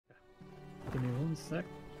Give me 1 sec.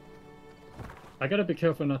 I gotta be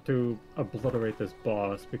careful not to obliterate this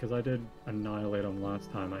boss because I did annihilate him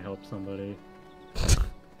last time I helped somebody.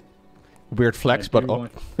 Weird flex, but oh.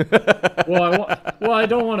 Well, I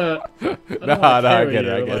don't want to. I get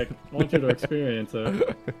it. I want you to experience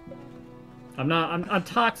it. I'm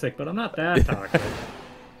toxic, but I'm not that toxic.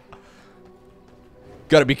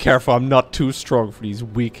 Gotta be careful. I'm not too strong for these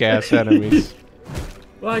weak ass enemies.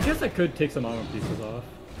 Well, I guess I could take some armor pieces off.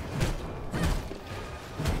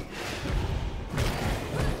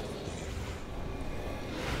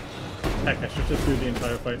 Heck, I should just do the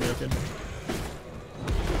entire fight naked.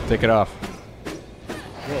 Take it off.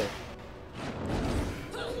 Whoa.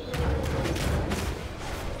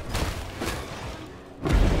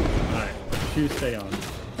 Alright, shoes stay on.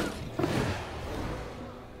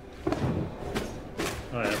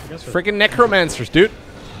 Alright, I guess freaking necromancers, dude.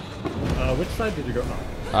 Which side did you go? Oh.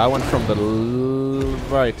 I went from the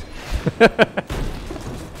right.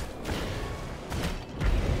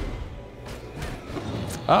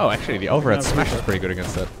 Oh, actually, the overhead smash is pretty good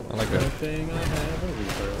against that. I like that.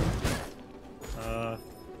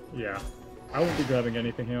 Yeah. I won't be grabbing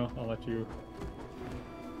anything here. I'll let you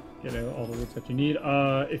get all the loot that you need.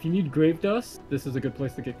 If you need grave dust, this is a good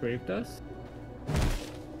place to get grave dust.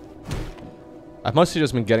 I've mostly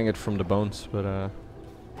just been getting it from the bones, but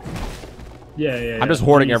Yeah. I'm just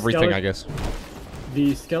hoarding everything, I guess.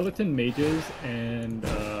 The skeleton mages and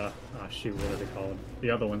shoot, what are they called? The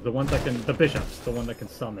other ones, the bishops, the one that can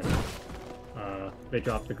summon. They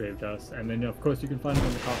drop the grave dust, and then of course you can find them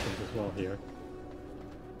in the coffins as well here.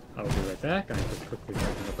 I will be right back. I'm just quickly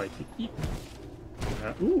taking a bite to eat.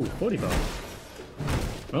 Ooh, 40 bones.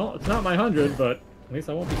 Well, it's not my 100, but at least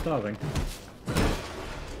I won't be starving.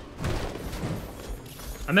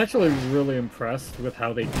 I'm actually really impressed with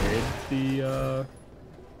how they did the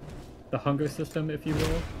hunger system, if you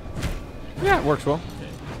will. Yeah, it works well.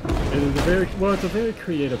 It is it's a very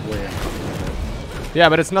creative way. Yeah,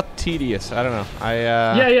 but it's not tedious. I don't know.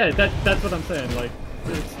 Yeah, that's what I'm saying. Like,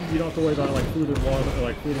 you don't have to worry about like food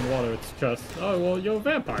and water. It's just, oh well, you're a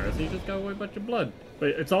vampire, so you just got away a bunch of blood.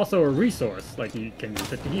 But it's also a resource. Like, you can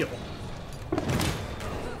use it to heal.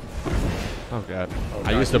 Oh god.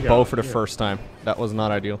 I used a bow for the first time. That was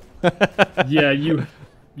not ideal. Yeah, you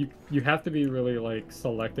have to be really like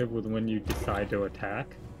selective with when you decide to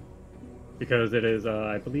attack, because it is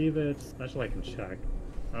I believe it's actually I can check.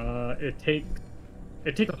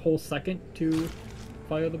 It takes a whole second to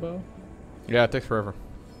fire the bow. Yeah, it takes forever.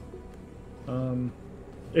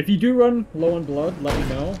 If you do run low on blood, let me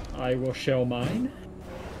know. I will shell mine.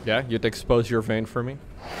 Yeah, you'd expose your vein for me?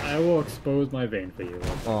 I will expose my vein for you.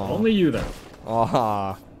 Aww. Only you, though.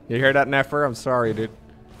 Aw. You hear that, Nefer? I'm sorry, dude.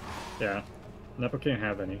 Yeah. Nefer can't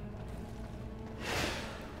have any.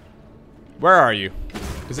 Where are you?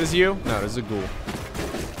 Is this you? No, this is a ghoul.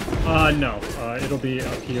 No. It'll be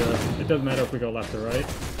up here. It doesn't matter if we go left or right.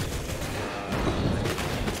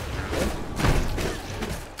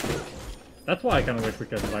 That's why I kind of wish we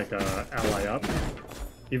could, like, ally up.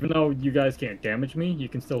 Even though you guys can't damage me, you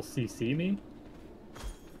can still CC me.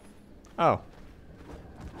 Oh.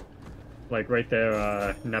 Like, right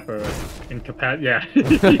there, Nefer yeah.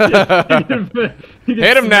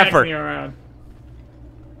 Hit him, Nefer! Around.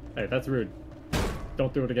 Hey, that's rude.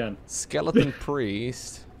 Don't do it again. Skeleton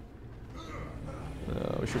priest.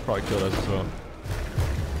 We should probably kill those as well.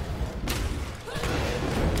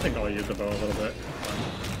 I think I'll use the bow a little bit.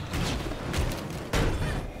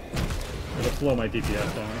 It'll slow my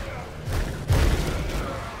DPS down.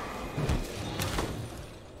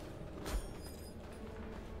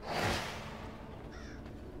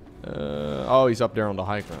 Oh, he's up there on the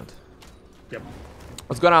high ground. Yep.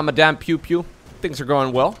 What's going on, Madame Pew Pew? Things are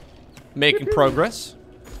going well. Making progress.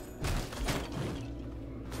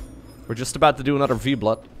 We're just about to do another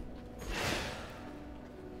V-Blood.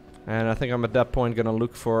 And I think I'm at that point gonna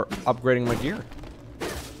look for upgrading my gear.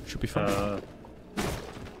 Should be fun.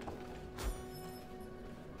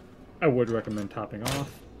 I would recommend topping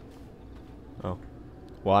off. Oh.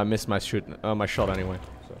 Well, I missed my shot anyway.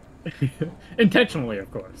 So. Intentionally,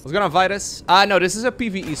 of course. What's going on, Vitus? No, this is a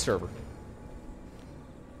PvE server.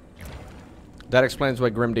 That explains why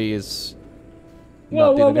Grimdy is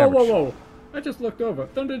not dealing damage. Whoa. I just looked over.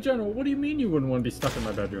 Thunder General, what do you mean you wouldn't want to be stuck in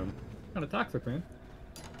my bedroom? Kind of toxic, man.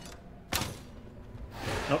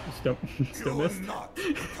 Oh, you still missed.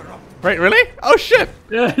 Wait, really? Oh, shit!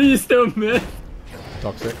 Yeah, you still missed.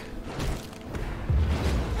 Toxic.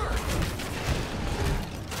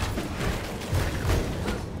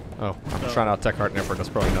 Oh, I'm trying to attack Heart Nipper. That's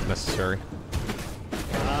probably not necessary.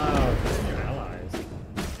 Your allies.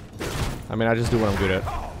 I mean, I just do what I'm good at.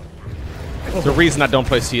 It's the reason I don't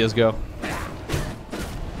play CSGO.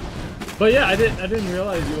 But yeah, I didn't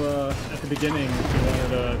realize you at the beginning you wanted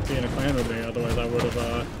to be in a clan with me. Otherwise, I would have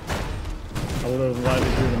lied to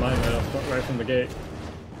you the mine right from the gate.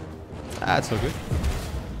 That's so good.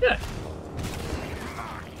 Yeah.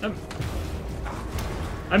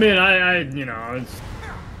 I mean, you know,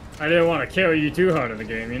 I didn't want to carry you too hard in the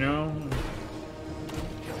game, you know.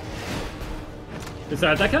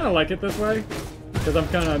 Besides, I kind of like it this way. Because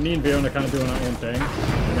me and Bjorn are kind of doing our own thing.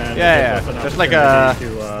 And then Yeah. There's like a...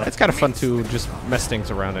 it's kind of fun to just mess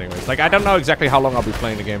things around anyways. Like, I don't know exactly how long I'll be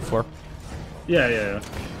playing the game for. Yeah.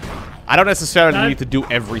 I don't necessarily need to do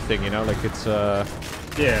everything, you know? Like, it's,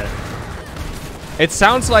 Yeah. It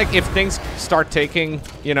sounds like if things start taking,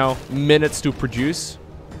 you know, minutes to produce,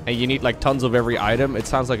 and you need, like, tons of every item, it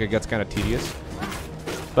sounds like it gets kind of tedious.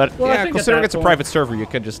 But, well, yeah, considering it's a private server, you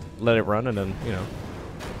can just let it run and then, you know.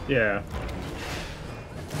 Yeah.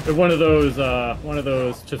 But one of those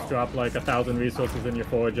just drop like 1,000 resources in your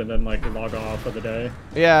forge and then like log off for the day.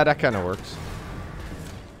 Yeah, that kind of works.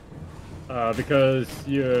 Because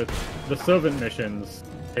the servant missions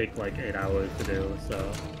take like 8 hours to do,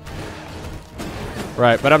 so.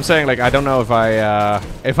 Right, but I'm saying like I don't know if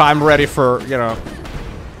I'm ready for, you know,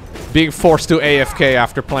 being forced to AFK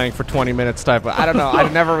after playing for 20 minutes type. But I don't know.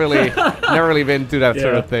 I've never really been through that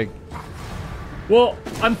sort of thing. Well,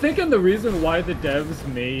 I'm thinking the reason why the devs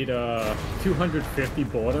made 250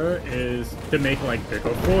 border is to make like bigger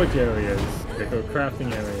forge areas, bigger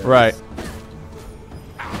crafting areas. Right.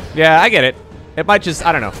 Yeah, I get it. It might just,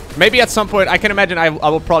 I don't know. Maybe at some point, I can imagine I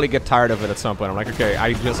will probably get tired of it at some point. I'm like, okay,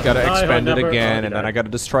 I just gotta expand it again, and then I gotta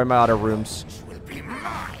destroy my other rooms.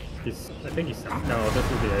 I think he's... No,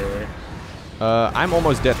 this is the area. I'm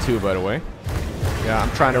almost dead too, by the way. Yeah,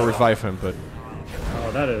 I'm trying to revive him, but...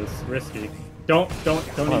 Oh, that is risky. Don't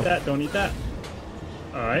eat that. Don't eat that.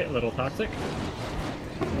 All right, a little toxic.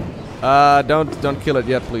 Don't kill it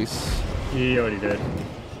yet, please. He already did.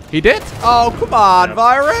 He did? Oh, come on, Yep.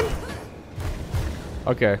 Byron.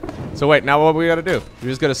 Okay. So wait, now what we gotta do? We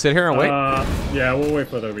just gotta sit here and wait? Yeah, we'll wait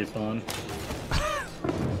for the respawn.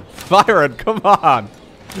 Byron, come on.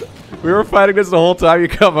 We were fighting this the whole time. You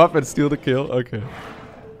come up and steal the kill. Okay.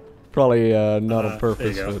 Probably not on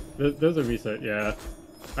purpose. There you go. But... There's a reset. Yeah.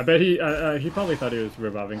 I bet he probably thought he was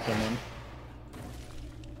reviving someone.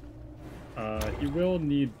 He will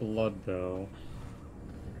need blood though.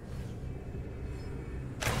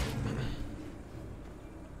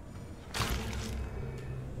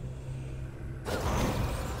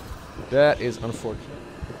 That is unfortunate.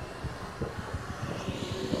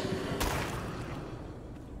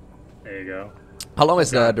 There you go. How long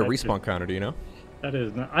is the respawn counter? Do you know? That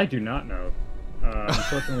is not. I do not know.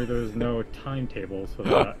 Unfortunately, there's no timetables for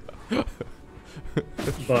that.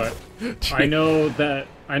 But I know the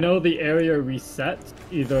area resets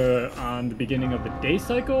either on the beginning of the day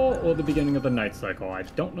cycle or the beginning of the night cycle. I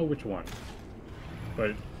don't know which one,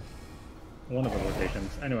 but one of the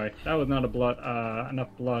locations. Anyway, that was not enough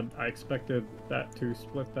blood. I expected that to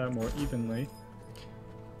split that more evenly.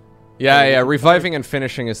 Yeah, reviving and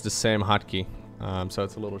finishing is the same hotkey, so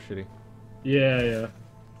it's a little shitty. Yeah.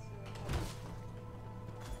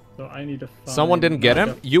 So I need to find... Someone didn't get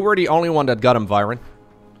him? You were the only one that got him, Byron.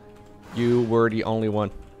 You were the only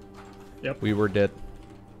one. Yep. We were dead.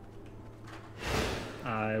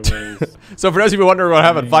 I was... So for those of you wondering what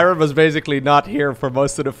happened, Byron was basically not here for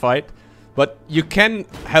most of the fight. But you can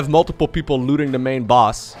have multiple people looting the main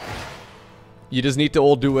boss. You just need to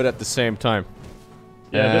all do it at the same time.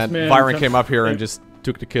 Yeah, and Byron came up here and just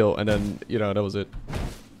took the kill, and then, you know, that was it.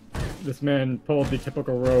 This man pulled the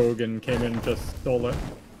typical rogue and came in and just stole it.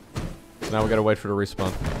 So now we gotta wait for the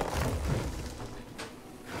respawn.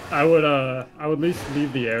 I would at least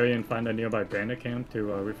leave the area and find a nearby bandit camp to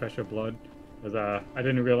refresh your blood, because I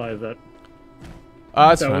didn't realize that.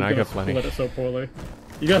 That's fine. I got plenty. Split it so poorly.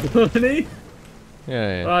 You got plenty?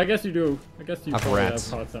 Yeah. Well, I guess you do. I guess you probably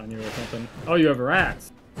have pots on you or something. Oh, you have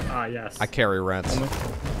rats. Ah, yes. I carry rats.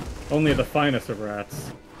 Only the finest of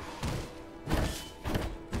rats.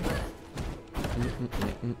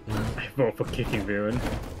 I vote for kicking Viren.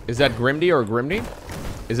 Is that Grimdy or Grimdy?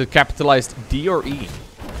 Is it capitalized D or E?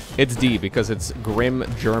 It's D because it's Grim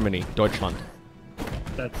Germany, Deutschland.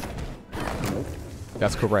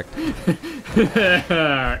 That's correct.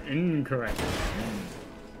 Incorrect.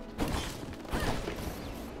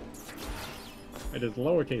 It is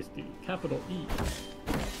lowercase d, capital E.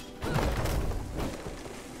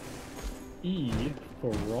 E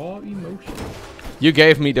for raw emotion. You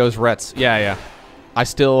gave me those rats. Yeah. I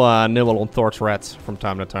still nibble on Thor's rats from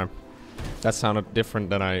time to time. That sounded different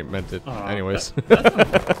than I meant it. Anyways.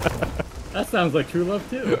 That sounds like true love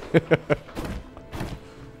too.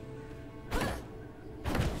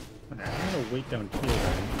 wait down here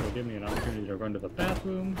then. It'll give me an opportunity to run to the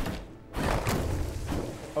bathroom.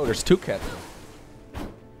 Oh, there's 2 cats.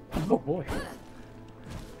 Oh boy.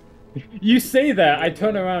 You say that, I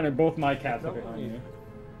turn around and both my cats are behind you.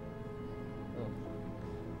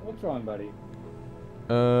 What's wrong, buddy?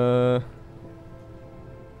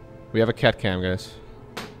 We have a cat cam, guys.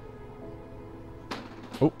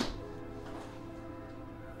 Oh.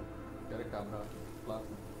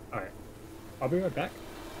 Alright. I'll be right back.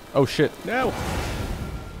 Oh shit. No!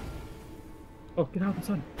 Oh, get out of the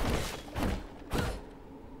sun.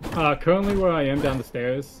 Currently where I am down the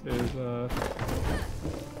stairs is,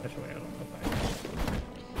 actually, I don't know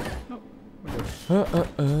if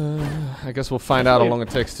I... I guess we'll find out how long it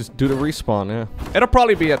takes to do the respawn, yeah. It'll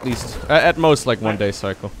probably be at least, at most, like 1 day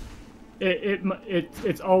cycle.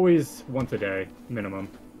 It's always once a day, minimum.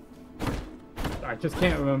 I just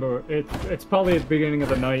can't remember. It's probably at the beginning of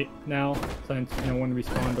the night now, since, you know, when we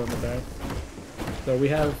spawned on the day. So we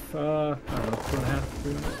have, I don't know, 2.5,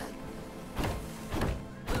 3 minutes.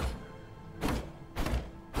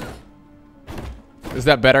 Is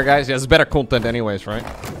that better, guys? Yeah, it's better content anyways, right?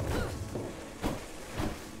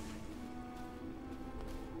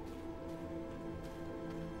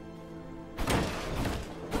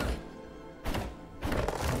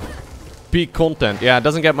 Peak content. Yeah, it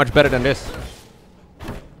doesn't get much better than this.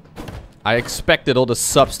 I expected all the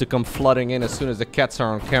subs to come flooding in as soon as the cats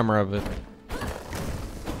are on camera of it.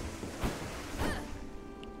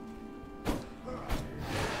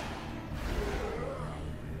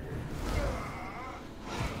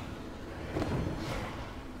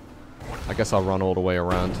 I guess I'll run all the way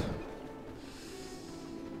around.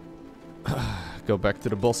 Go back to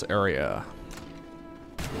the boss area.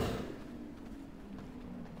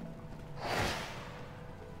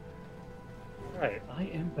 Right, I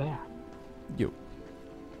am back. You.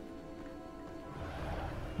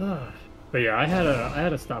 But yeah, I had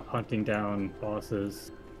to stop hunting down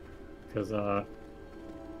bosses because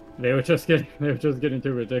they were just getting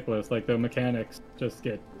too ridiculous. Like the mechanics just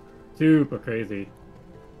get super crazy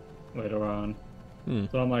later on.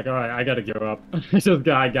 So I'm like, all right, I gotta give up.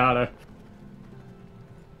 I gotta.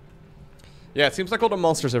 Yeah, it seems like all the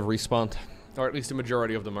monsters have respawned, or at least the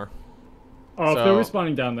majority of them are. Oh, so, if they're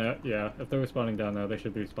respawning down there, yeah. If they're respawning down there, they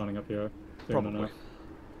should be respawning up here. Probably.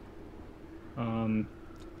 Enough.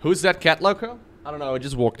 Who's that cat, Lowko? I don't know. I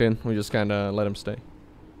just walked in. We just kind of let him stay.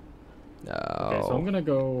 No. Okay, so I'm gonna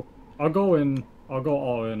go. I'll go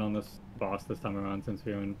all in on this boss this time around since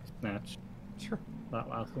we're in Snatch. Sure. That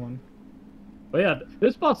last one. But yeah,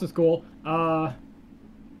 this boss is cool. I'm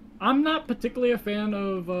not particularly a fan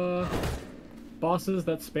of bosses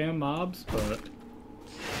that spam mobs, but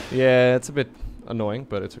yeah, it's a bit annoying,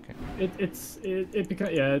 but it's okay.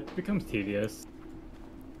 it becomes tedious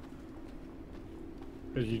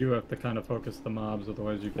because you do have to kind of focus the mobs,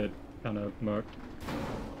 otherwise you get kind of murked.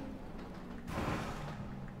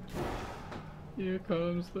 Here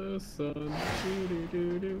comes the sun.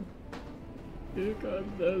 Doo-doo-doo-doo. Here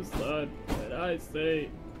comes the sun, and I say.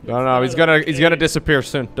 No, he's gonna disappear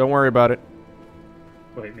soon. Don't worry about it.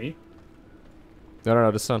 Wait, me?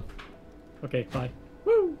 No, the sun. Okay, bye.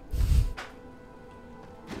 Woo!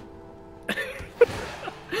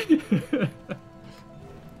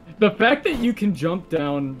 The fact that you can jump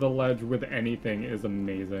down the ledge with anything is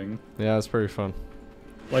amazing. Yeah, it's pretty fun.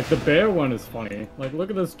 Like, the bear one is funny. Like,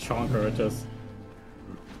 look at this chonker, it just...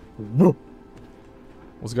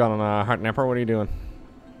 What's going on, Heart Napper? What are you doing?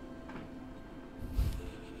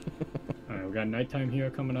 Alright, we got nighttime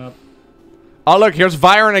here coming up. Oh, look, here's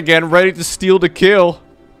Viren again, ready to steal the kill.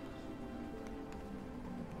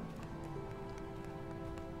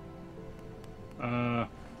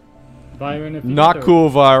 Viren, if you Not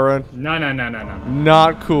cool, Viren. No.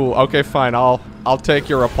 Not cool. Okay, fine. I'll take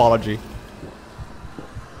your apology.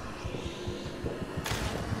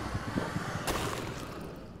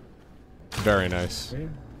 Very nice.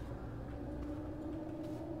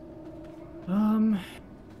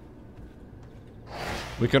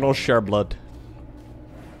 We can all share blood.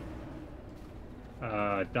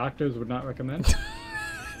 Doctors would not recommend.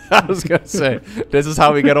 I was gonna say, this is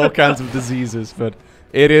how we get all kinds of diseases, but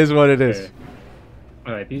it is what it is. Okay.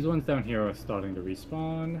 Alright, these ones down here are starting to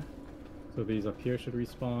respawn. So these up here should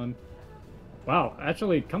respawn. Wow,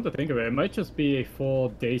 actually, come to think of it, it might just be a full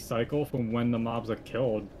day cycle from when the mobs are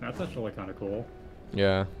killed. That's actually kind of cool.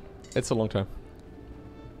 Yeah, it's a long time.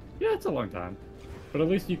 Yeah, it's a long time. But at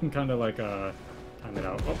least you can kind of like, time it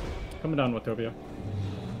out. Oh, coming down, Watopia.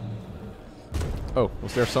 Oh,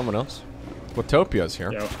 was there someone else? Watopia's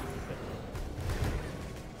here. Yeah.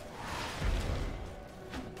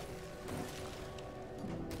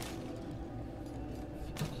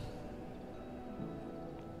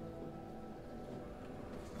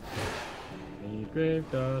 grave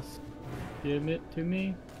dust. Give it to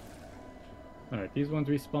me. Alright, these ones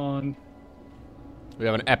respawned. We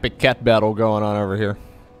have an epic cat battle going on over here.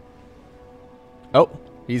 Oh,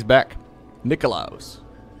 he's back. Nikolaus.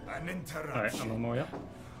 Alright, I'm on my way up.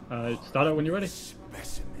 Start it when you're ready.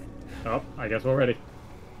 Oh, I guess we're ready.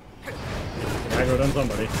 I go on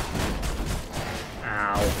somebody.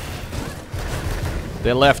 Ow.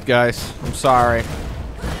 They left, guys. I'm sorry.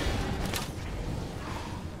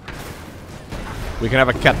 We can have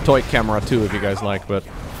a cat toy camera too if you guys like, but...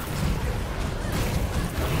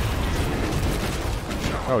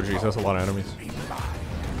 Oh jeez, that's a lot of enemies.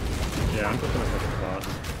 Yeah, I'm just gonna take a boss.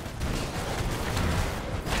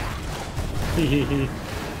 Hee hee hee.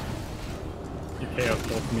 Your chaos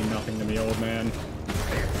bolts mean nothing to me, old man.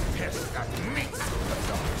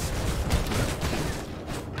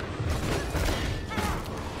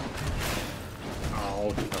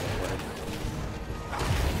 Oh,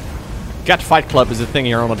 Cat Fight Club is a thing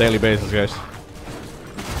here on a daily basis, guys.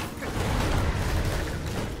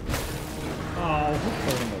 oh,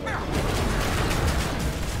 who's pulling away?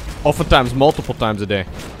 Oftentimes, multiple times a day.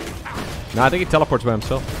 No, I think he teleports by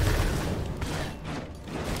himself.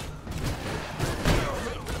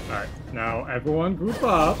 Alright, now everyone group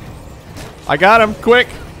up. I got him, quick!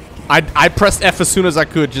 I pressed F as soon as I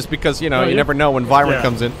could, just because, you know, you never know when Viren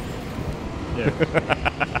comes in. Yeah.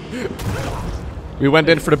 We went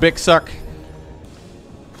in for the big suck.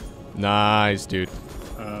 Nice, dude.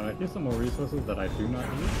 Here's some more resources that I do not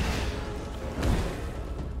need.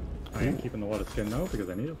 I am keeping the water skin though, because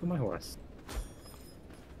I need it for my horse.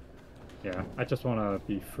 Yeah, I just want to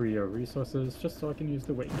be free of resources, just so I can use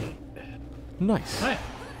the weight gate. Nice. Hi.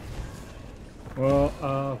 Well,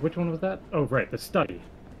 which one was that? Oh, right, the study.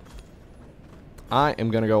 I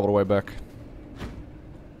am gonna go all the way back.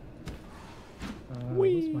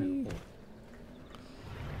 Where's my hole?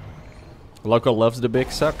 Lowko loves the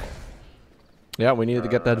big suck. Yeah, we needed to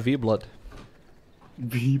get that V-blood.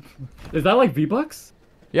 V... Is that like V-Bucks?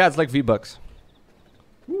 Yeah, it's like V-Bucks.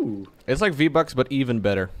 Ooh. It's like V-Bucks, but even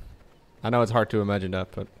better. I know it's hard to imagine that,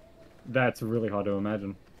 but... That's really hard to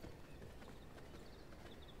imagine.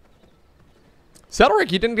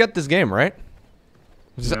 Cedric, you didn't get this game, right?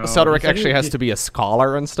 No, Cedric he said actually has to be a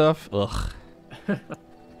scholar and stuff? Ugh.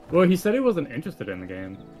 Well, he said he wasn't interested in the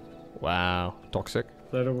game. Wow. Toxic.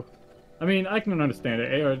 So, I mean, I can understand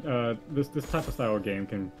it. This type of style of game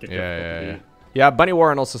can get difficult to beat. Yeah, Bunny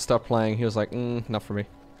Warren also stopped playing. He was like, not for me.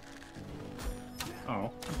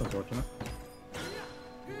 Oh, that's unfortunate.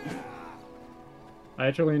 I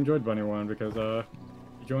actually enjoyed Bunny Warren because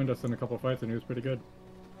he joined us in a couple of fights and he was pretty good.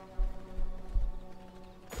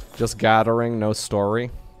 Just gathering, no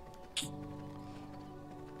story.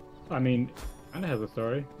 I mean, kinda has a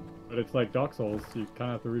story, but it's like Dark Souls. You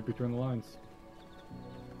kinda have to read between the lines.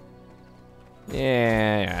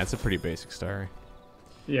 Yeah, it's a pretty basic story.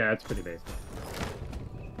 Yeah, it's pretty basic.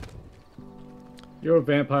 You're a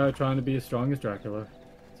vampire trying to be as strong as Dracula.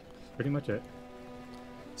 That's pretty much it.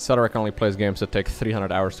 Cedric only plays games that take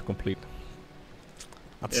 300 hours to complete.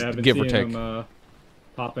 That's Yeah, I've been give or seeing take. him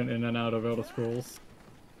popping in and out of Elder Scrolls.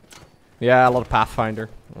 Yeah, a lot of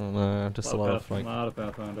Pathfinder. Just a lot of like. A lot of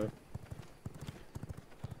Pathfinder.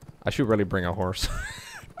 I should really bring a horse.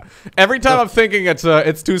 Every time I'm thinking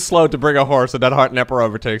it's too slow to bring a horse, and that heart never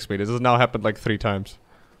overtakes me. This has now happened like 3 times.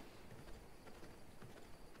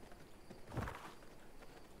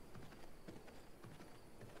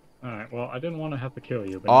 All right. Well, I didn't want to have to kill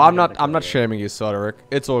you. But Oh, now I'm I have not. to I'm kill not you. shaming you, Cedric.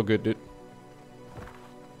 It's all good, dude.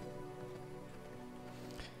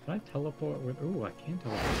 Can I teleport with? Ooh, I can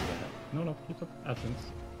teleport with that. No, keep up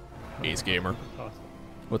essence. Ace gamer. Awesome.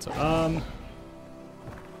 What's up?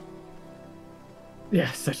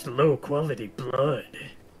 Yeah, such low quality blood.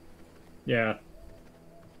 Yeah.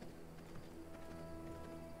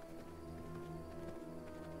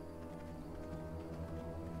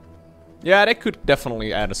 Yeah, they could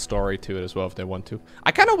definitely add a story to it as well if they want to.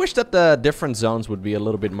 I kind of wish that the different zones would be a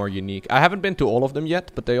little bit more unique. I haven't been to all of them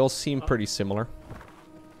yet, but they all seem pretty similar.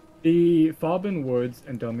 The Farbin Woods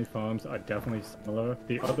and Dummy Farms are definitely similar.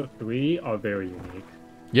 The other 3 are very unique.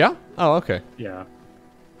 Yeah? Oh, okay. Yeah.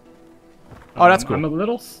 Oh, that's cool. I'm a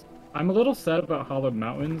little sad about Hollowed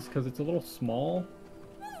Mountains because it's a little small.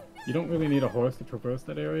 You don't really need a horse to traverse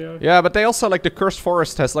that area. Yeah, but they also, like, the Cursed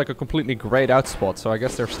Forest has, like, a completely grayed out spot, so I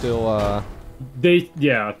guess they're still,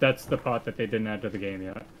 Yeah, that's the part that they didn't add to the game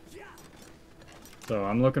yet. So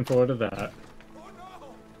I'm looking forward to that.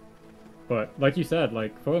 But like you said,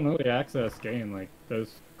 like for an early access game, like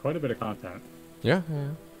there's quite a bit of content. Yeah.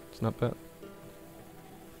 It's not bad.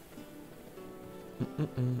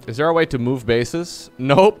 Is there a way to move bases?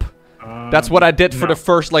 Nope. That's what I did for the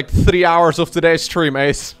first, like, 3 hours of today's stream,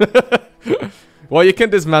 Ace. Well, you can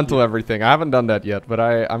dismantle everything. I haven't done that yet, but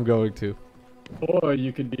I'm going to. Or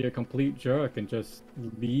you could be a complete jerk and just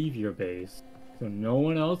leave your base, so no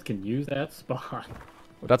one else can use that spot.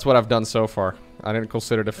 That's what I've done so far. I didn't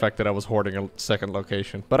consider the fact that I was hoarding a second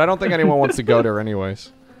location. But I don't think anyone wants to go there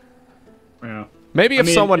anyways. Yeah. Maybe if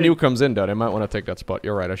someone new comes in, though, they might want to take that spot.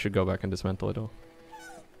 You're right, I should go back and dismantle it all.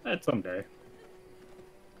 That's someday.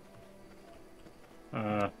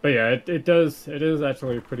 But yeah, it is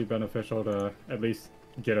actually pretty beneficial to at least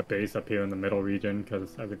get a base up here in the middle region,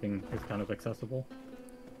 because everything is kind of accessible.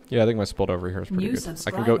 Yeah, I think my spot over here is pretty good.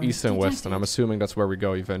 I can go east and west, and I'm assuming that's where we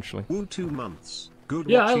go eventually. 2 months. Good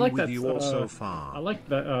yeah, I watching like with that. You all so far. I like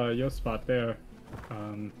that your spot there.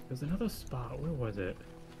 There's another spot. Where was it?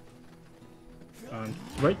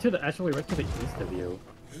 Right to the east of you.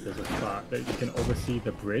 There's a spot that you can oversee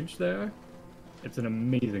the bridge there. It's an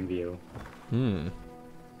amazing view.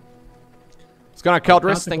 It's gonna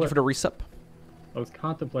Caldris, thank you for the resub. I was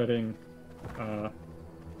contemplating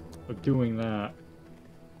doing that.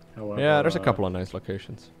 However, yeah, there's a couple of nice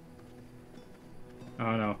locations. I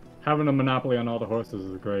don't know. Having a monopoly on all the horses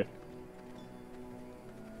is great.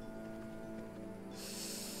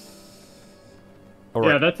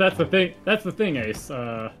 Yeah, that's the thing. That's the thing, Ace.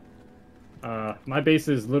 My base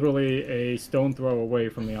is literally a stone throw away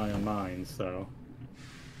from the iron mines, so.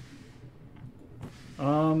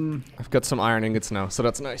 I've got some iron ingots now, so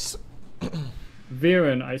that's nice.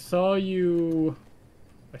 Viren, I saw you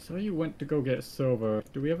went to go get silver.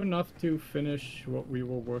 Do we have enough to finish what we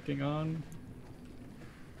were working on?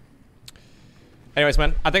 Anyways,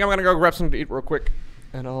 man, I think I'm gonna go grab something to eat real quick,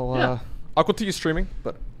 and I'll continue streaming,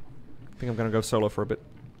 but I think I'm gonna go solo for a bit.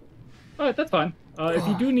 Alright, that's fine. If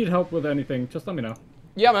you do need help with anything, just let me know.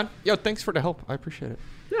 Yeah, man. Yo, thanks for the help. I appreciate it.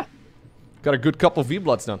 Yeah. Got a good couple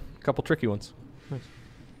V-Bloods done. A couple tricky ones. Nice.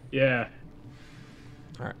 Yeah.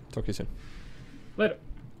 Alright, talk to you soon. Later.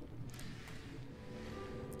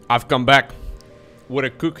 I've come back with a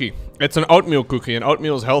cookie. It's an oatmeal cookie, and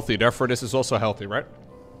oatmeal is healthy, therefore this is also healthy, right?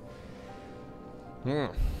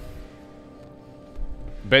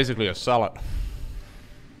 Basically a salad.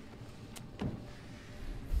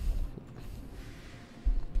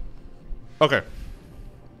 Okay.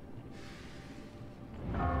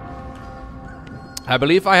 I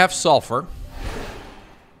believe I have sulfur.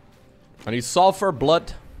 I need sulfur,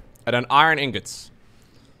 blood, and then iron ingots.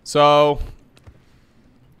 So,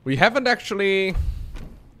 we haven't actually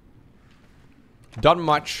done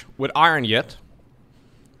much with iron yet.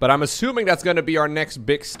 But I'm assuming that's going to be our next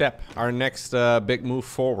big step. Our next big move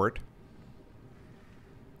forward.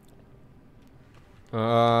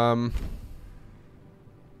 I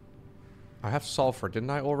have sulfur. Didn't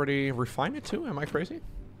I already refine it too? Am I crazy?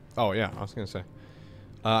 Oh yeah, I was going to say.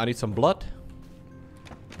 I need some blood.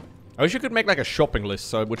 I wish you could make like a shopping list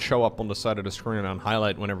so it would show up on the side of the screen and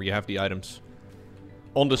highlight whenever you have the items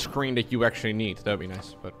on the screen that you actually need. That'd be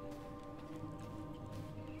nice, but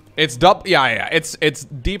it's yeah. It's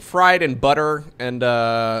deep fried in butter and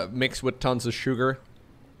mixed with tons of sugar.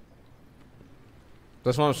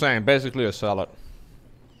 That's what I'm saying. Basically a salad.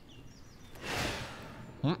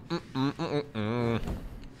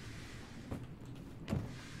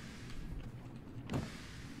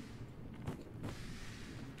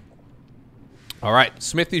 Alright,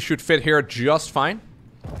 Smithy should fit here just fine.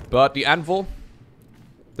 But the anvil,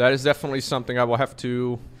 that is definitely something I will have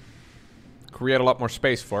to create a lot more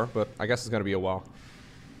space for, but I guess it's gonna be a while.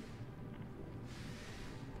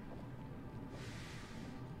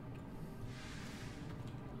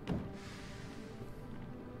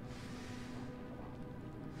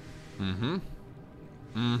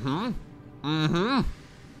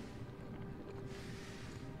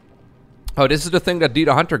 Oh, this is the thing that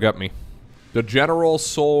Dita Hunter got me. The General's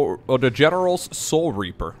Soul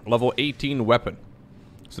Reaper, level 18 weapon.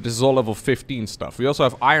 So this is all level 15 stuff. We also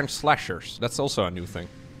have Iron Slashers. That's also a new thing.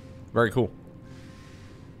 Very cool.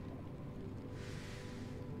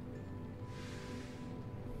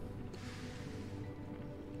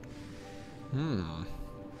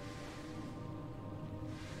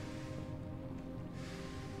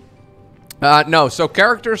 No, so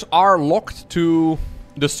characters are locked to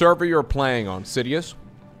the server you're playing on, Sidious.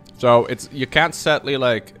 So it's, you can't sadly,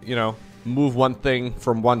 like, you know, move one thing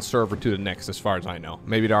from one server to the next, as far as I know.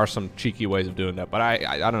 Maybe there are some cheeky ways of doing that, but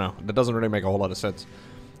I don't know. That doesn't really make a whole lot of sense.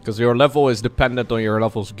 Because your level is dependent on your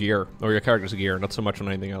level's gear, or your character's gear, not so much on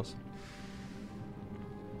anything else.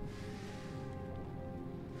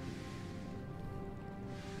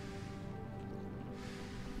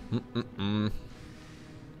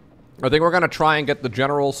 I think we're gonna try and get the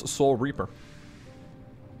General's Soul Reaper.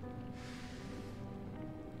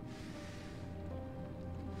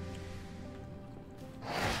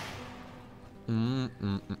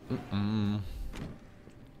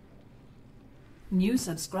 New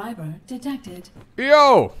subscriber detected.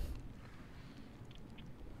 Yo!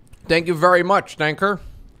 Thank you very much, Tanker.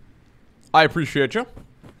 I appreciate you.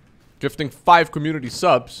 Gifting 5 community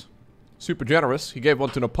subs. Super generous. He gave one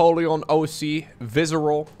to Napoleon, OC,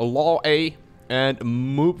 Visceral, Law A, and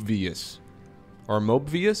Moobvius. Or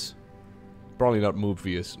Moobvius? Probably not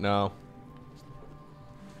Moobvius, no.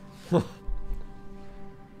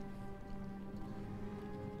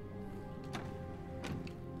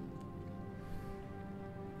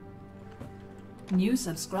 New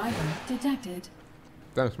subscriber detected.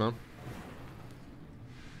 Thanks, man.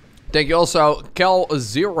 Thank you also,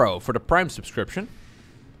 Kel0 for the Prime subscription.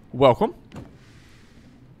 Welcome.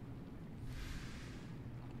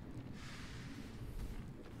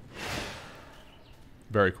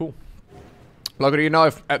 Very cool. Lowko, do you know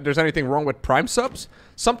if there's anything wrong with Prime subs?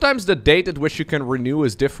 Sometimes the date at which you can renew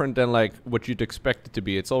is different than like what you'd expect it to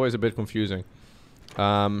be. It's always a bit confusing.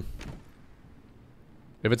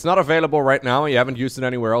 If it's not available right now and you haven't used it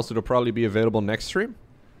anywhere else, it'll probably be available next stream.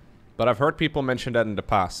 But I've heard people mention that in the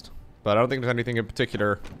past. But I don't think there's anything in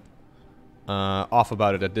particular off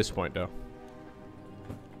about it at this point, though.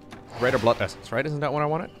 Greater Blood Essence, right? Isn't that what I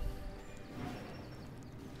wanted?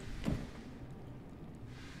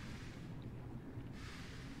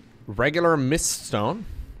 Regular Miststone.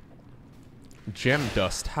 Gem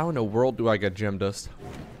Dust. How in the world do I get Gem Dust?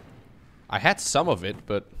 I had some of it,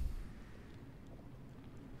 but...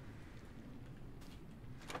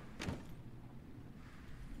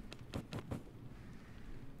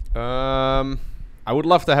 I would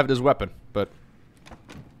love to have this weapon, but...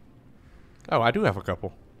 Oh, I do have a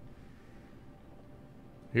couple.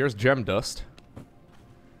 Here's Gem Dust.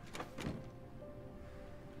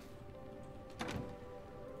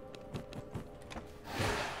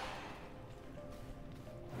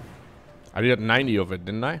 I did 90 of it,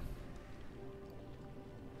 didn't I?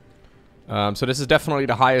 So this is definitely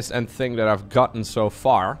the highest end thing that I've gotten so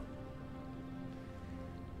far.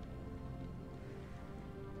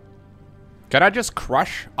 Can I just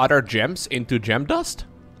crush other gems into gem dust?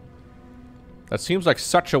 That seems like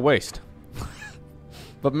such a waste.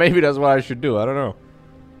 But maybe that's what I should do, I don't know.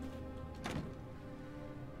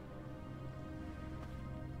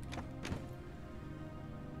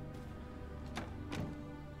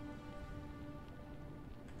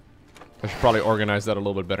 I should probably organize that a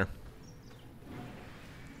little bit better.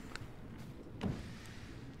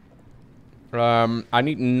 I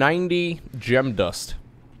need 90 gem dust.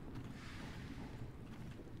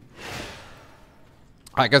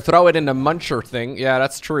 I can throw it in the muncher thing. Yeah,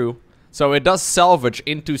 that's true. So it does salvage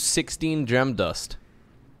into 16 gem dust.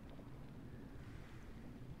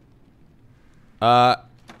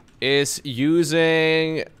 Is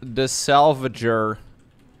using the salvager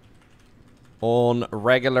on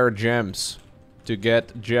regular gems to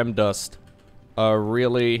get gem dust a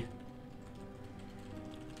really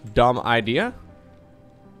dumb idea?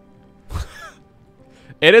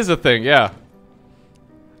 It is a thing, yeah.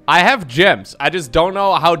 I have gems. I just don't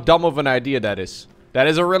know how dumb of an idea that is. That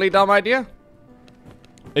is a really dumb idea?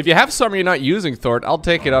 If you have some you're not using, Thort, I'll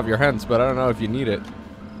take it off your hands, but I don't know if you need it.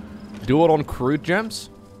 Do it on crude gems?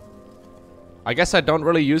 I guess I don't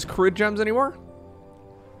really use crude gems anymore?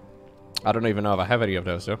 I don't even know if I have any of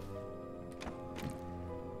those, though.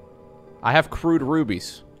 I have crude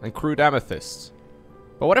rubies and crude amethysts.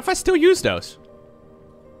 But what if I still use those?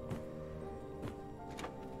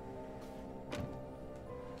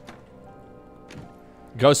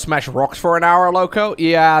 Go smash rocks for an hour, Lowko?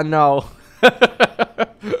 Yeah, no.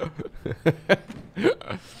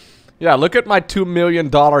 Yeah, look at my $2 million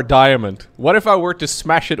diamond. What if I were to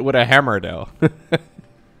smash it with a hammer, though?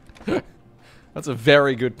 That's a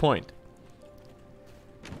very good point.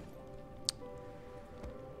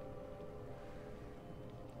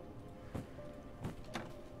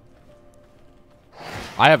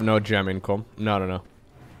 I have no gem income. No, no, no.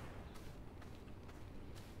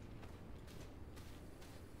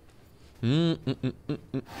 You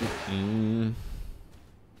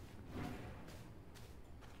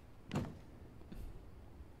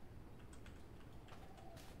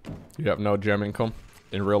have no gem income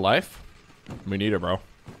in real life? Me neither, bro.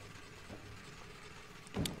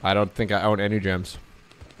 I don't think I own any gems.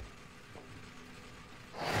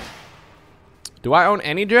 Do I own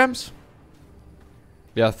any gems?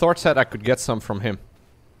 Yeah, Thort said I could get some from him.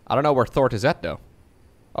 I don't know where Thort is at, though.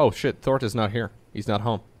 Oh, shit. Thort is not here. He's not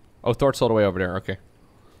home. Oh, Thort's all the way over there. Okay.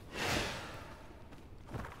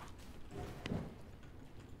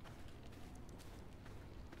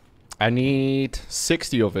 I need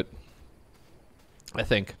 60 of it. I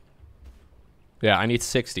think. Yeah, I need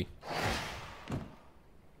 60.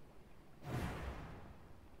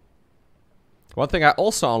 One thing I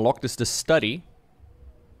also unlocked is the study,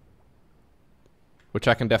 which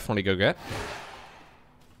I can definitely go get.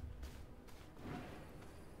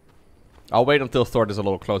 I'll wait until Thord is a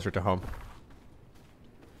little closer to home.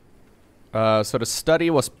 So the study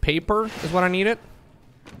was paper, is what I needed.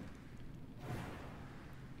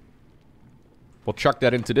 We'll chuck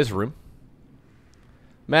that into this room.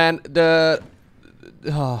 Man, I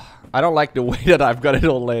don't like the way that I've got it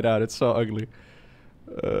all laid out. It's so ugly.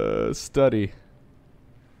 Study.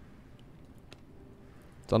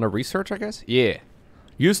 It's under research, I guess? Yeah.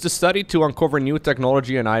 Use the study to uncover new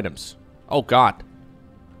technology and items. Oh god.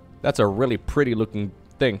 That's a really pretty looking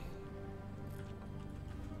thing.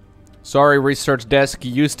 Sorry, research desk.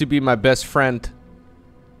 You used to be my best friend.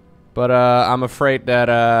 But I'm afraid that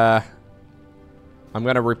I'm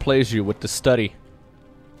gonna replace you with the study.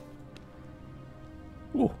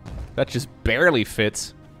 Ooh, that just barely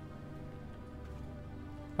fits.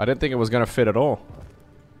 I didn't think it was gonna fit at all.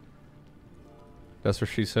 That's what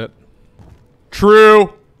she said.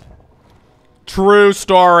 True. True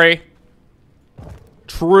story.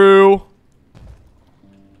 True.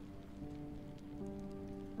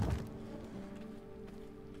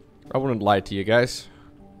 I wouldn't lie to you guys.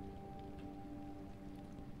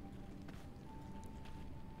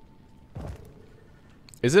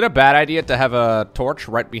 Is it a bad idea to have a torch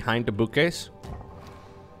right behind the bookcase?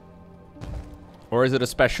 Or is it a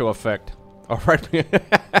special effect? Alright.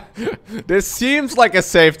 This seems like a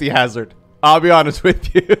safety hazard. I'll be honest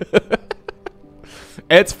with you.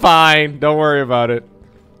 It's fine. Don't worry about it.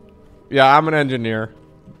 Yeah, I'm an engineer.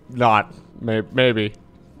 Not. Maybe.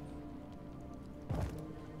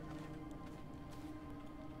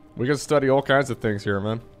 We can study all kinds of things here,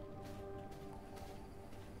 man.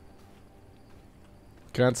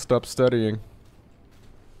 Can't stop studying.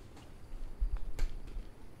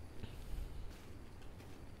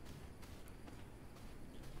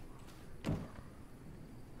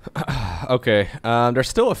 Okay, there's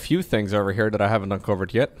still a few things over here that I haven't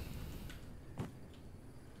uncovered yet.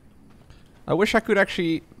 I wish I could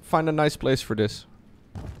actually find a nice place for this.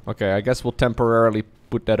 Okay, I guess we'll temporarily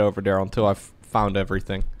put that over there until I've found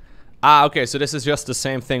everything. Ah, okay, so this is just the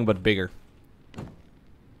same thing but bigger.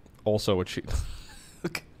 Also a cheat.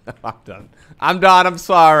 Okay, I'm done. I'm done, I'm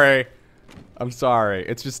sorry. I'm sorry,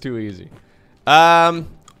 it's just too easy. Right,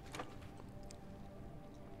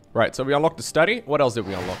 so we unlocked the study. What else did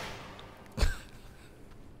we unlock?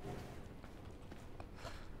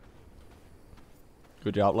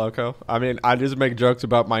 Good job, Lowko. I mean, I just make jokes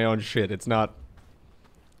about my own shit. It's not...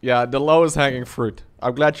 Yeah, the lowest hanging fruit.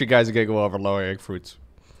 I'm glad you guys can go over low hanging fruits.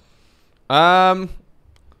 The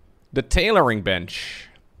tailoring bench.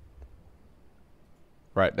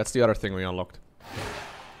 Right, that's the other thing we unlocked.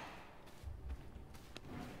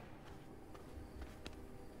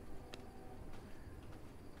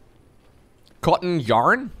 Cotton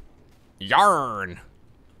yarn? Yarn!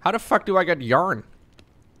 How the fuck do I get yarn?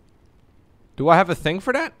 Do I have a thing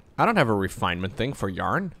for that? I don't have a refinement thing for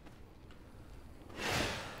yarn.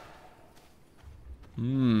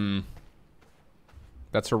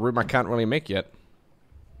 That's a room I can't really make yet.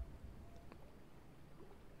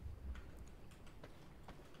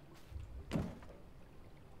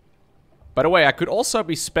 By the way, I could also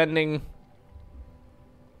be spending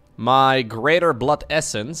my greater blood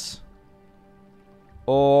essence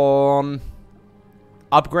on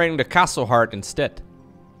upgrading the castle heart instead.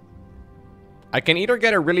 I can either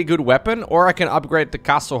get a really good weapon or I can upgrade the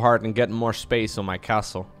castle heart and get more space on my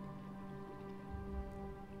castle.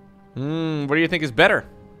 What do you think is better?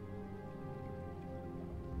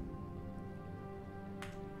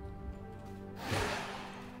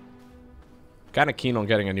 Kinda keen on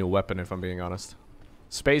getting a new weapon if I'm being honest.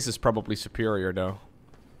 Space is probably superior though.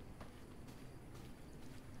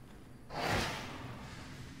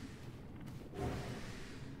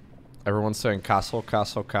 Everyone's saying castle,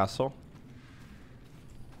 castle, castle.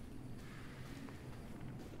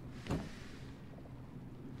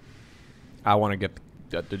 I want to get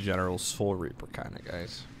the General Soul Reaper kind of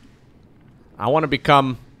guys. I want to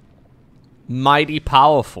become mighty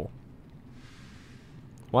powerful.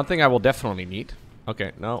 One thing I will definitely need.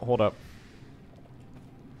 Okay, no, hold up.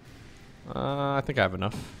 I think I have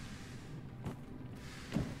enough.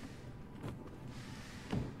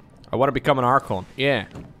 I want to become an Archon. Yeah.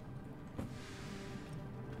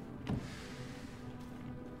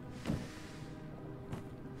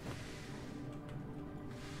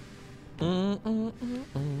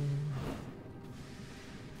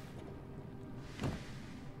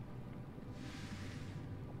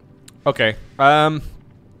 Okay,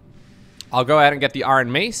 I'll go ahead and get the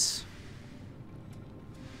Iron Mace.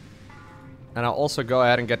 And I'll also go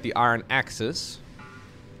ahead and get the iron axes.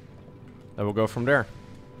 Then we'll go from there.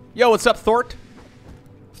 Yo, what's up, Thort?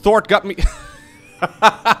 Thort got me...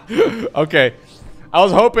 Okay. I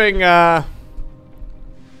was hoping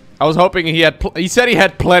he had... He said he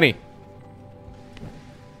had plenty.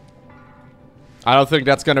 I don't think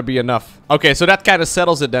that's gonna be enough. Okay, so that kind of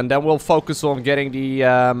settles it then. Then we'll focus on getting the...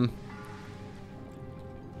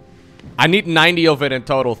 I need 90 of it in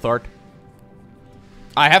total, Thort.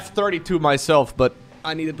 I have 32 myself, but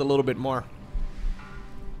I needed a little bit more.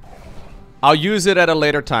 I'll use it at a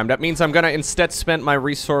later time. That means I'm gonna instead spend my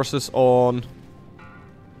resources on...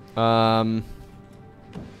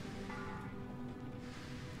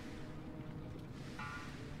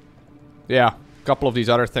 Yeah, a couple of these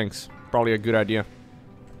other things. Probably a good idea.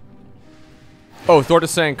 Oh, Thort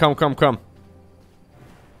is saying, come, come, come.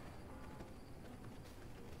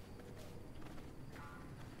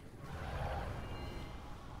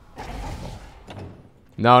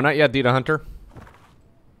 No, not yet, Dita Hunter.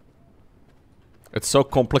 It's so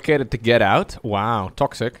complicated to get out. Wow,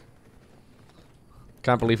 toxic.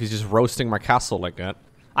 Can't believe he's just roasting my castle like that.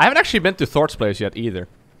 I haven't actually been to Thor's place yet either.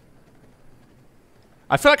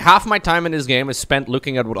 I feel like half my time in this game is spent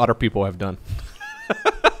looking at what other people have done.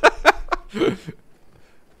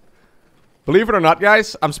 Believe it or not,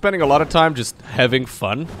 guys, I'm spending a lot of time just having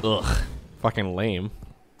fun. Ugh, fucking lame.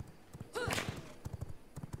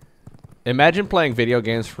 Imagine playing video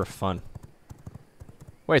games for fun.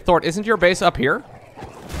 Wait, Thort, isn't your base up here?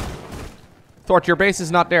 Thort, your base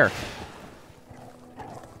is not there.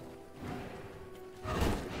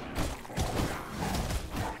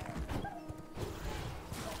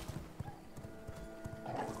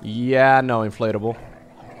 Yeah, no, inflatable.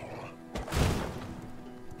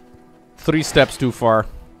 3 steps too far.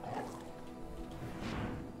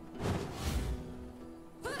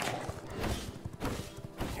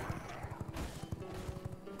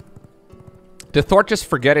 Did Thort just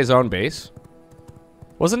forget his own base?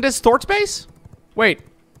 Wasn't this Thort's base? Wait.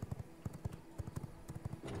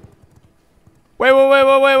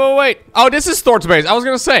 Wait. Oh, this is Thort's base. I was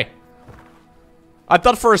gonna say. I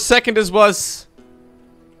thought for a second this was...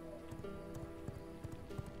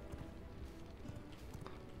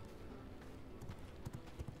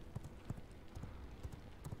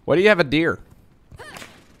 Why do you have a deer?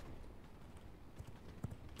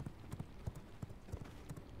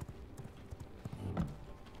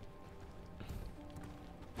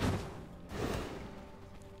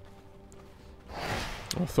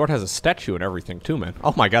 Oh, Thort has a statue and everything too, man.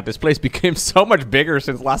 Oh my god, this place became so much bigger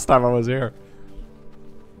since last time I was here.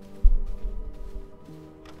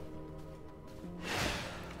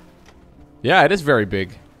 Yeah, it is very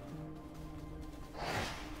big.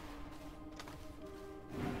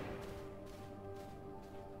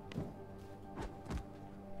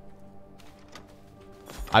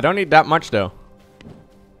 I don't need that much, though.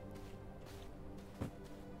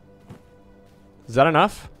 Is that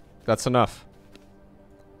enough? That's enough.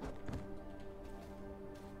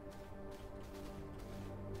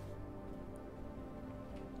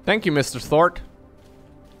 Thank you, Mr. Thort.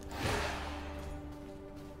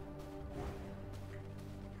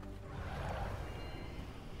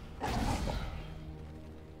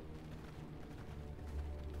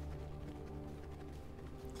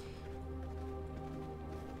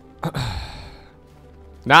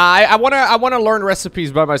 Nah, I wanna learn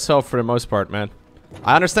recipes by myself for the most part, man.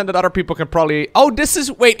 I understand that other people can probably... Oh, this is...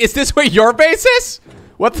 Wait, is this where your base is?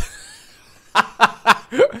 What the...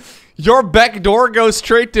 Your back door goes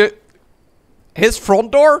straight to... his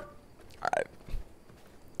front door?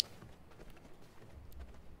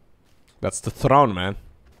 That's the throne, man.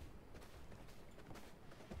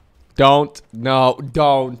 Don't. No,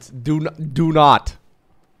 don't. Do not.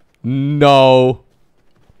 No.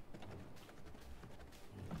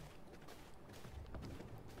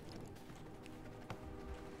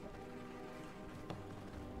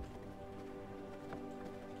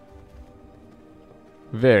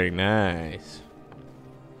 Very nice.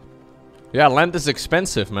 Yeah, land is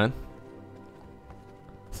expensive, man.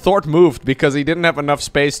 Thort moved because he didn't have enough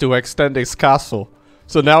space to extend his castle.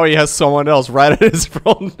 So now he has someone else right at his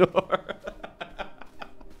front door.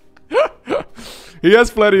 He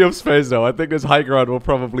has plenty of space though. I think this high ground will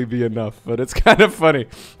probably be enough. But it's kind of funny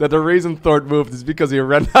that the reason Thort moved is because he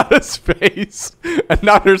ran out of space. And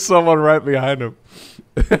now there's someone right behind him.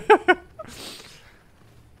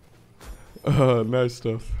 Oh, nice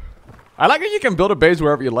stuff. I like that you can build a base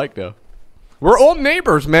wherever you like, though. We're all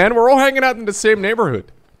neighbors, man. We're all hanging out in the same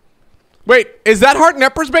neighborhood. Wait, is that Heart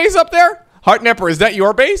Nepper's base up there? Heart Nepper, is that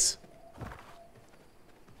your base?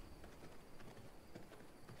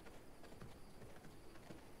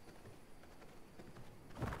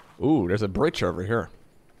 Ooh, there's a bridge over here.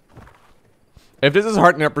 If this is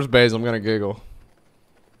Heart Nepper's base, I'm gonna giggle.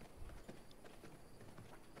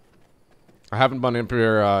 I haven't been in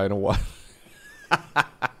here in a while.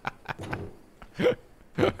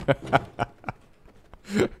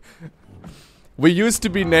 We used to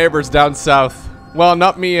be neighbors down south. Well,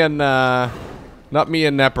 not me and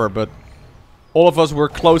Nepper, but all of us were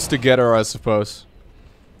close together, I suppose.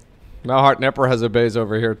 Now Heart Nepper has a base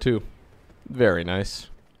over here too. Very nice.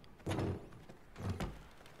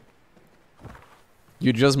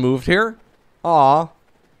 You just moved here? Aw.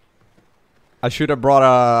 I should have brought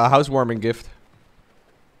a housewarming gift.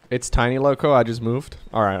 It's tiny, Lowko. I just moved.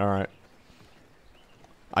 Alright, alright.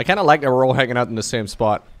 I kind of like that we're all hanging out in the same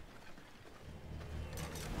spot.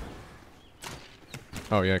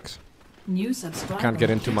 Oh, yikes. New subscriber. Can't get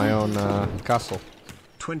into my own castle.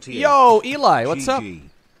 28. Yo, Eli, what's up? GG.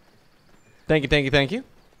 Thank you, thank you, thank you.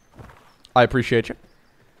 I appreciate you.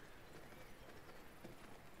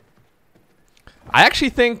 I actually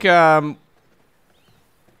think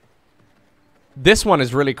this one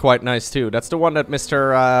is really quite nice too. That's the one that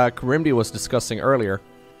Mr. Karimdi was discussing earlier.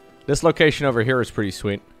 This location over here is pretty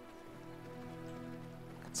sweet.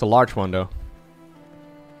 It's a large one though.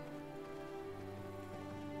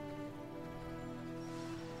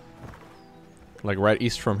 Like right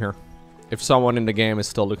east from here. If someone in the game is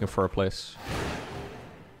still looking for a place.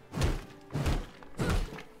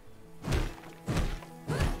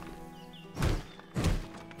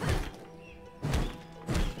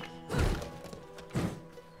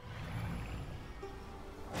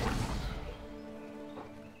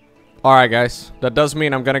 Alright guys, that does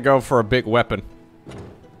mean I'm gonna go for a big weapon.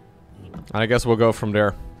 I guess we'll go from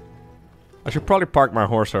there. I should probably park my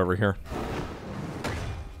horse over here.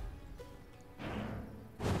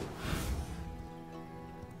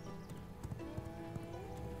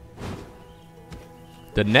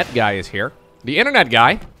 The net guy is here. The internet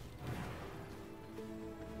guy.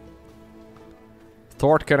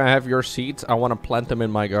 Thort, can I have your seeds? I want to plant them in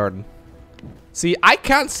my garden. See, I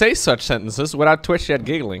can't say such sentences without Twitch chat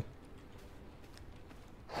giggling.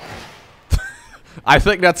 I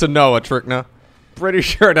think that's a no, Atrikna. Pretty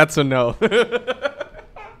sure that's a no.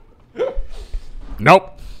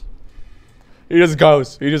 Nope. He just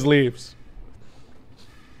goes. He just leaves.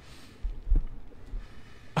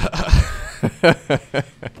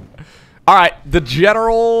 Alright, the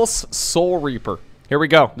General's Soul Reaper. Here we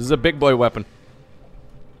go. This is a big boy weapon.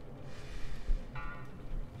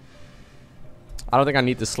 I don't think I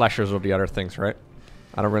need the slashers or the other things, right?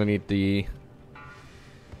 I don't really need the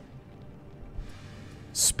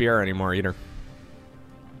spear anymore either.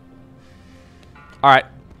 Alright,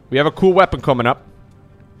 we have a cool weapon coming up.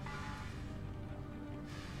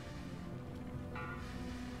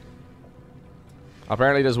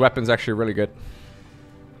 Apparently this weapon's actually really good.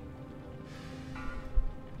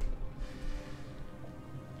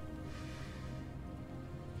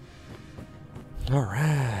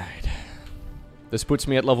 Alright. This puts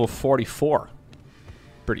me at level 44.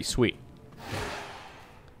 Pretty sweet.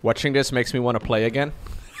 Watching this makes me want to play again.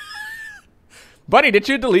 Buddy, did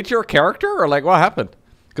you delete your character? Or like, what happened?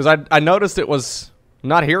 Because I noticed it was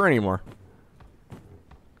not here anymore.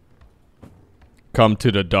 Come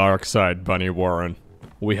to the dark side, Bunny Warren.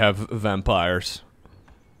 We have vampires.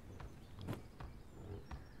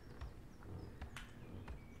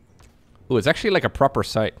 Ooh, it's actually like a proper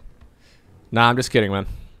site. Nah, I'm just kidding, man.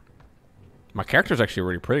 My character's actually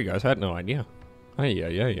really pretty, guys. I had no idea. Ay,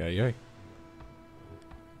 ay, ay, ay, ay.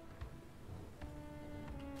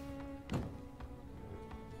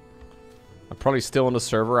 I'm probably still on the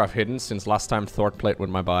server I've hidden since last time Thort played with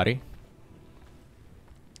my body.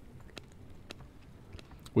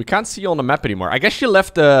 We can't see you on the map anymore. I guess you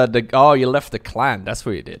left oh, you left the clan. That's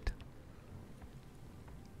what you did.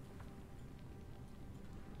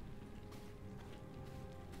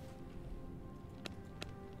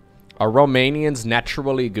 Are Romanians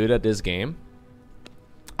naturally good at this game?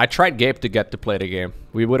 I tried Gabe to get to play the game.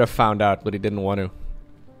 We would have found out, but he didn't want to.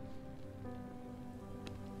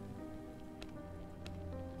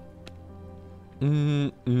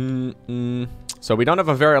 So we don't have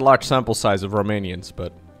a very large sample size of Romanians,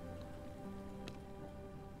 but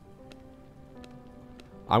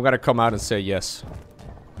I'm gonna come out and say yes.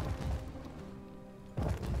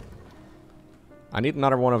 I need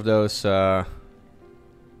another one of those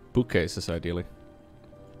bookcases, ideally.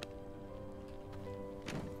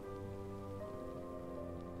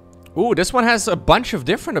 Ooh, this one has a bunch of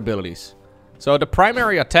different abilities. So the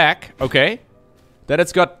primary attack, okay. Then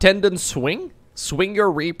it's got Tendon Swing. Swing your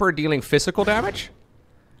Reaper, dealing physical damage.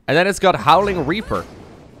 And then it's got Howling Reaper.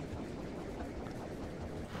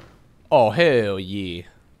 Oh, hell yeah.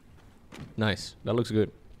 Nice. That looks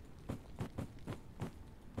good.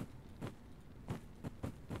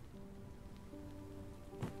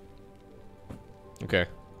 Okay.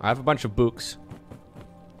 I have a bunch of books.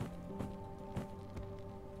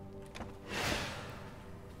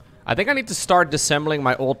 I think I need to start disassembling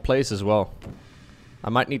my old place as well. I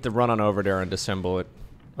might need to run on over there and disassemble it.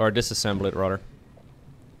 Or disassemble it, rather.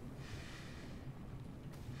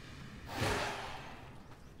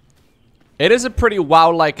 It is a pretty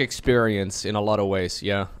WoW-like experience in a lot of ways,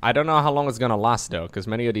 yeah. I don't know how long it's gonna last, though, because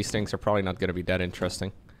many of these things are probably not gonna be that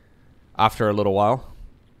interesting after a little while.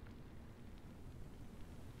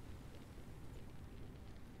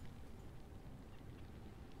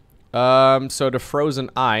 So the frozen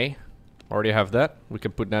eye, already have that. We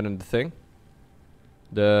can put that in the thing.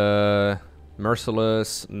 The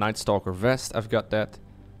merciless Night Stalker vest, I've got that.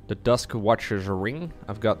 The Dusk Watcher's ring,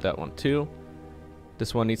 I've got that one too.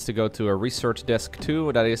 This one needs to go to a research desk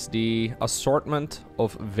too. That is the assortment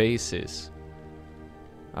of vases.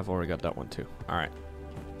 I've already got that one too. All right.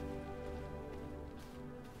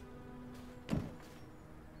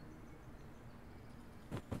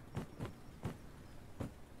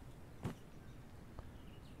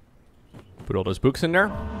 Put all those books in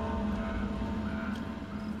there.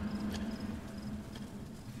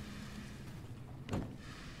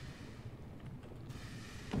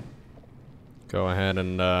 Go ahead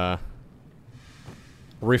and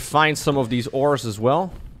refine some of these ores as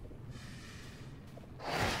well.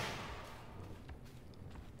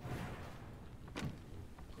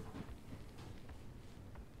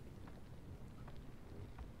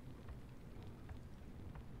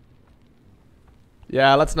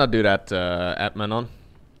 Yeah, let's not do that, Atmanon.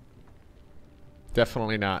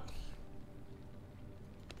 Definitely not.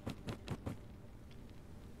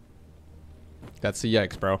 That's a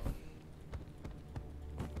yikes, bro.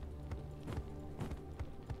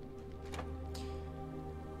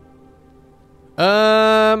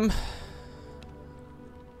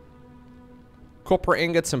 Copper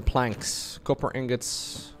ingots and planks. Copper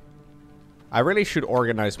ingots. I really should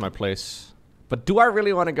organize my place. But do I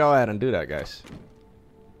really want to go ahead and do that, guys?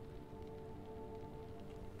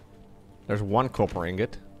 There's one copper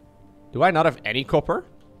ingot. Do I not have any copper?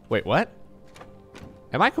 Wait, what?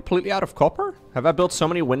 Am I completely out of copper? Have I built so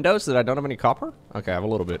many windows that I don't have any copper? Okay, I have a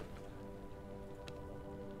little bit.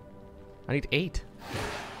 I need 8.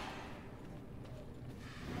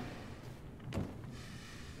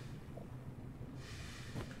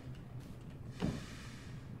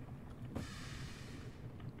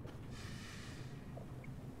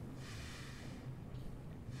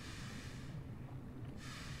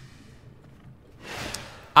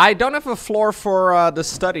 I don't have a floor for the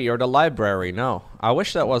study or the library, no. I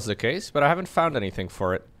wish that was the case, but I haven't found anything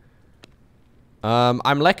for it.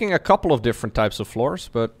 I'm lacking a couple of different types of floors,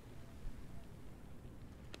 but...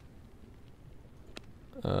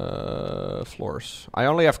 floors. I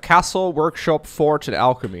only have castle, workshop, forge, and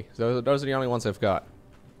alchemy. Those are the only ones I've got.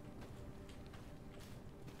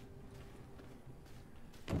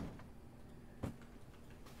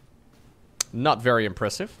 Not very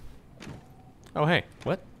impressive. Oh, hey.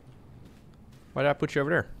 What? Why did I put you over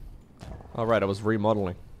there? All right, I was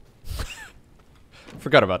remodeling.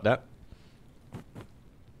 Forgot about that.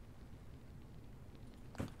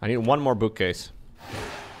 I need one more bookcase.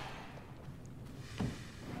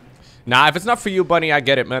 Nah, if it's not for you, Bunny, I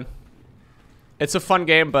get it, man. It's a fun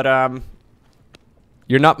game, but,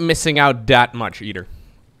 you're not missing out that much either.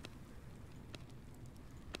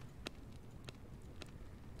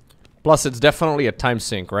 Plus, it's definitely a time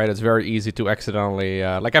sink, right? It's very easy to accidentally...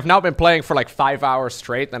 like, I've now been playing for like 5 hours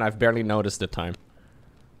straight, and I've barely noticed the time.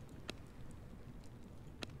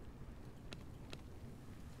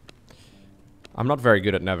 I'm not very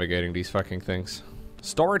good at navigating these fucking things.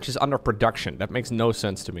 Storage is under production. That makes no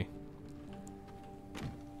sense to me.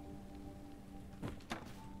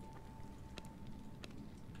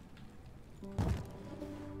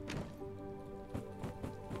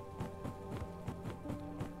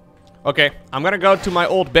 Okay, I'm gonna go to my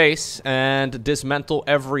old base and dismantle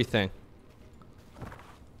everything.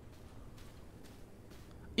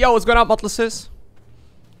 Yo, what's going on, Mutlases?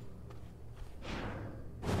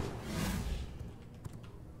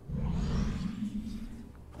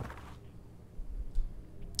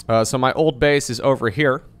 So my old base is over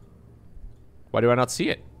here. Why do I not see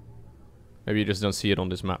it? Maybe you just don't see it on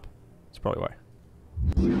this map. That's probably why.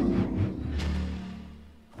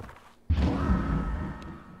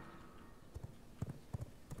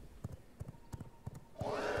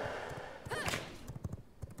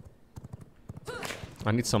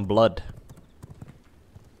 I need some blood.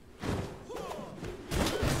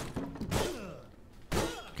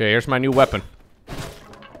 Okay, here's my new weapon.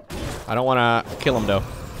 I don't want to kill him though.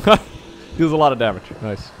 Deals a lot of damage.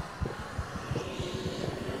 Nice.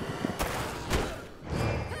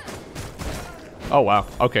 Oh wow.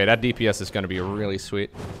 Okay, that DPS is going to be really sweet.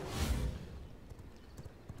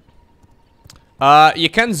 You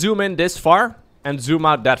can zoom in this far and zoom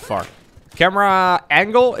out that far. Camera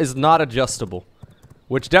angle is not adjustable,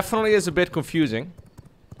 which definitely is a bit confusing.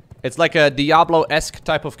 It's like a Diablo-esque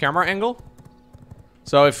type of camera angle.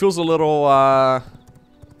 So it feels a little,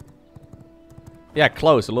 yeah,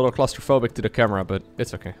 close. A little claustrophobic to the camera, but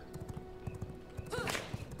it's okay.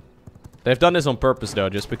 They've done this on purpose, though,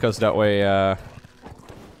 just because that way,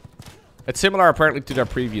 it's similar, apparently, to their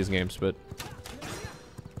previous games, but...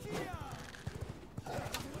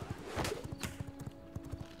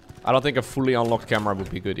 I don't think a fully unlocked camera would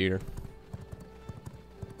be good, either.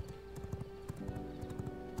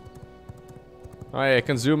 Oh yeah, you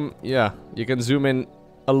can zoom, yeah, you can zoom in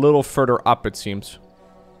a little further up, it seems.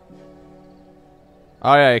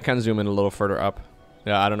 Oh yeah, you can zoom in a little further up.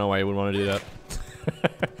 Yeah, I don't know why you would want to do that.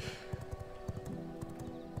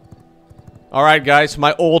 Alright guys,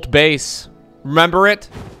 my old base. Remember it?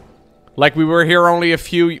 Like we were here only a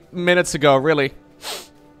few minutes ago, really.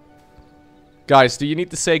 Guys, do you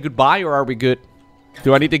need to say goodbye or are we good?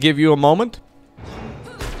 Do I need to give you a moment?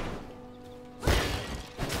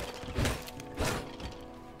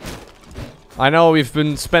 I know we've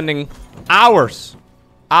been spending hours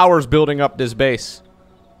building up this base.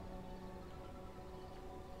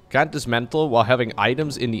 Can't dismantle while having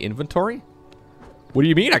items in the inventory? What do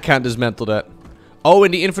you mean I can't dismantle that? Oh,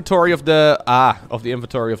 in the inventory of the... of the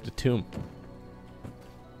inventory of the tomb.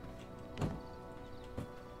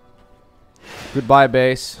 Goodbye,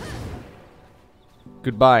 base.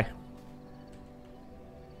 Goodbye.